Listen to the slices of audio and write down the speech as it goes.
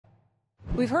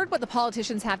We've heard what the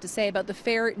politicians have to say about the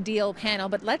Fair Deal panel,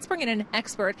 but let's bring in an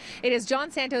expert. It is John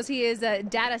Santos. He is a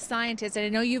data scientist, and I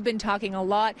know you've been talking a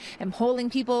lot and polling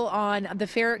people on the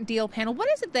Fair Deal panel. What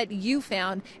is it that you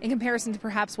found in comparison to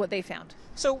perhaps what they found?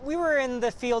 So we were in the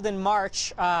field in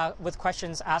March with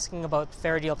questions asking about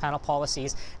Fair Deal panel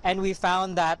policies, and we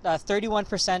found that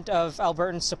 31% of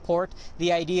Albertans support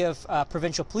the idea of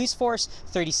provincial police force,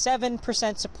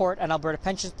 37% support an Alberta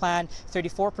pensions plan,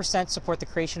 34% support the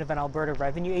creation of an Alberta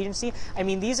revenue agency. I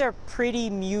mean, these are pretty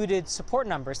muted support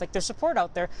numbers. Like, there's support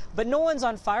out there, but no one's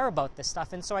on fire about this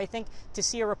stuff. And so I think to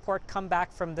see a report come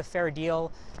back from the Fair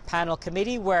Deal panel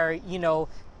committee where,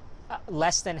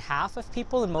 less than half of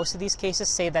people in most of these cases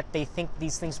say that they think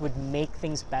these things would make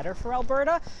things better for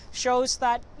Alberta shows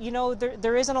that,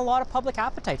 there isn't a lot of public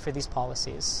appetite for these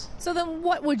policies. So then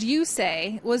what would you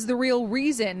say was the real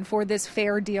reason for this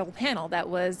Fair Deal panel that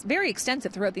was very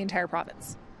extensive throughout the entire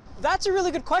province? That's a really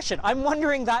good question. I'm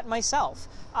wondering that myself.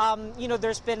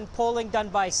 There's been polling done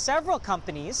by several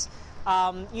companies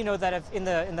that have in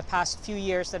the past few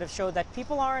years that have showed that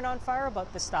people aren't on fire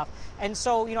about this stuff. And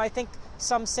so, I think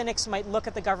some cynics might look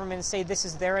at the government and say this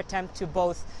is their attempt to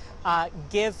both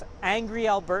give angry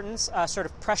Albertans a sort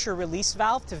of pressure release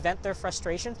valve to vent their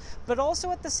frustrations, but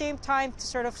also at the same time to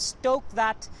sort of stoke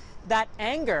that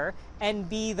anger and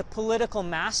be the political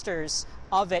masters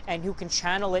of it, and who can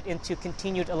channel it into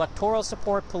continued electoral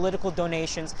support, political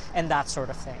donations, and that sort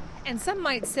of thing. And some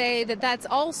might say that that's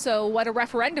also what a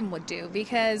referendum would do,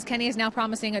 because Kenny is now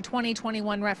promising a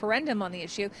 2021 referendum on the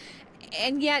issue.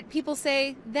 And yet people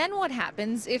say, then what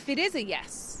happens if it is a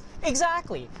yes?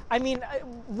 Exactly. I mean,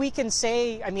 we can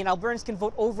say, Albertans can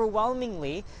vote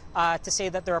overwhelmingly to say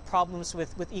that there are problems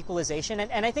with equalization.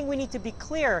 And I think we need to be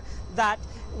clear that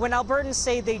when Albertans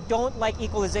say they don't like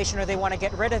equalization or they want to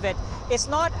get rid of it, it's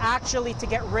not actually to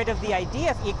get rid of the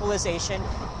idea of equalization.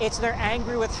 It's they're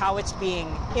angry with how it's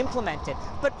being implemented.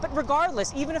 But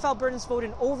regardless, even if Albertans vote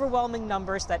in overwhelming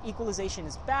numbers that equalization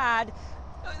is bad,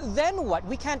 then what?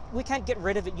 We can't get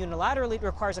rid of it unilaterally. It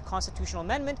requires a constitutional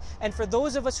amendment. And for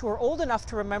those of us who are old enough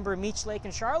to remember Meech Lake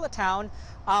and Charlottetown,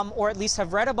 or at least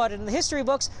have read about it in the history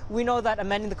books, we know that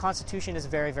amending the Constitution is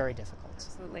very, very difficult.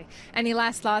 Absolutely. Any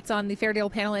last thoughts on the Fair Deal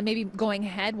panel and maybe going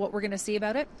ahead, what we're going to see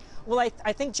about it? Well,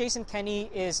 I think Jason Kenney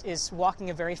is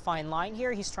walking a very fine line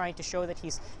here. He's trying to show that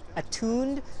he's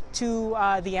attuned to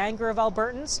the anger of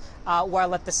Albertans,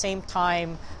 while at the same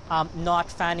time not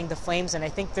fanning the flames. And I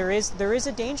think there is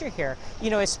a danger here,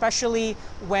 especially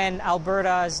when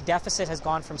Alberta's deficit has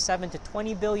gone from $7 to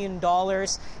 $20 billion.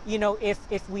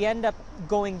 If we end up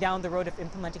going down the road of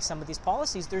implementing some of these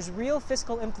policies, there's real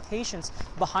fiscal implications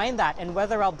behind that. And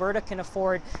whether Alberta can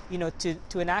afford,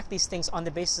 to enact these things on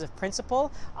the basis of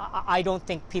principle, I don't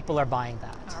think people are buying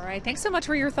that. All right. Thanks so much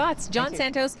for your thoughts. John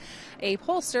Santos, a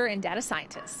pollster and data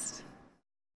scientist.